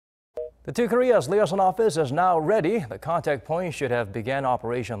The two Koreas liaison office is now ready. The contact point should have began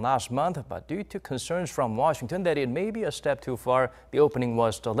operation last month, but due to concerns from Washington that it may be a step too far, the opening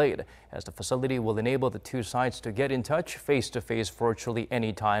was delayed, as the facility will enable the two sides to get in touch face-to-face virtually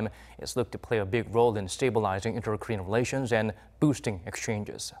anytime. It's looked to play a big role in stabilizing inter-Korean relations and boosting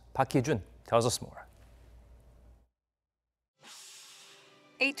exchanges. Hee-jun tells us more.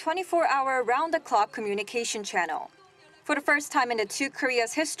 A 24-hour round-the-clock communication channel. For the first time in the two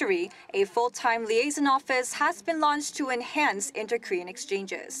Koreas' history, a full-time liaison office has been launched to enhance inter-Korean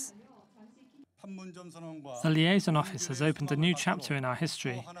exchanges. The liaison office has opened a new chapter in our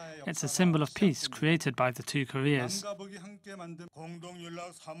history. It's a symbol of peace created by the two Koreas.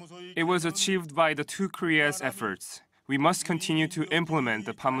 It was achieved by the two Koreas' efforts. We must continue to implement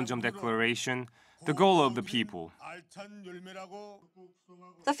the Panmunjom Declaration, the goal of the people.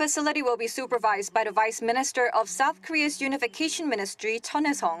 The facility will be supervised by the Vice Minister of South Korea's Unification Ministry, Chun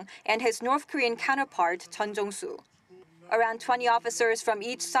Hae-sung, and his North Korean counterpart, Chun Jong-soo. Around 20 officers from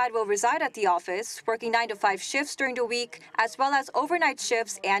each side will reside at the office, working 9 to 5 shifts during the week, as well as overnight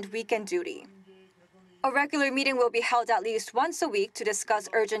shifts and weekend duty. A regular meeting will be held at least once a week to discuss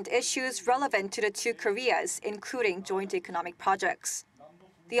urgent issues relevant to the two Koreas, including joint economic projects.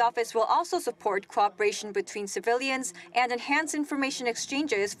 The office will also support cooperation between civilians and enhance information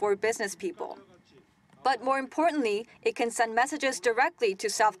exchanges for business people. But more importantly, it can send messages directly to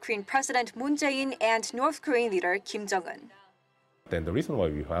South Korean President Moon Jae-in and North Korean leader Kim Jong-un. Then the reason why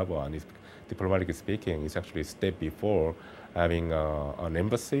we have one is, diplomatically speaking, is actually a step before having an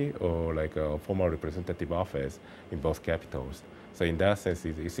embassy or like a formal representative office in both capitals. So in that sense,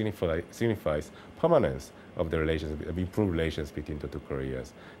 it signifies permanence of the relations, improved relations between the two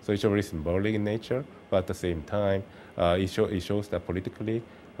Koreas. So it's very symbolic in nature, but at the same time, it shows that politically,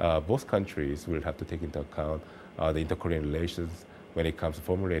 both countries will have to take into account the inter-Korean relations when it comes to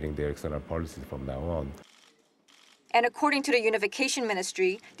formulating their external policies from now on. And according to the Unification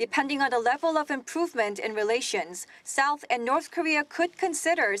Ministry, depending on the level of improvement in relations, South and North Korea could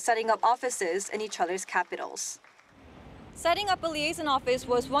consider setting up offices in each other's capitals. Setting up a liaison office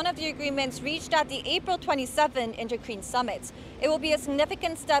was one of the agreements reached at the April 27 Inter-Korean Summit. It will be a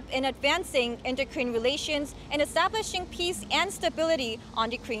significant step in advancing inter-Korean relations and establishing peace and stability on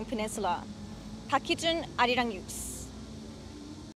the Korean Peninsula. Hee-jun, Arirang News.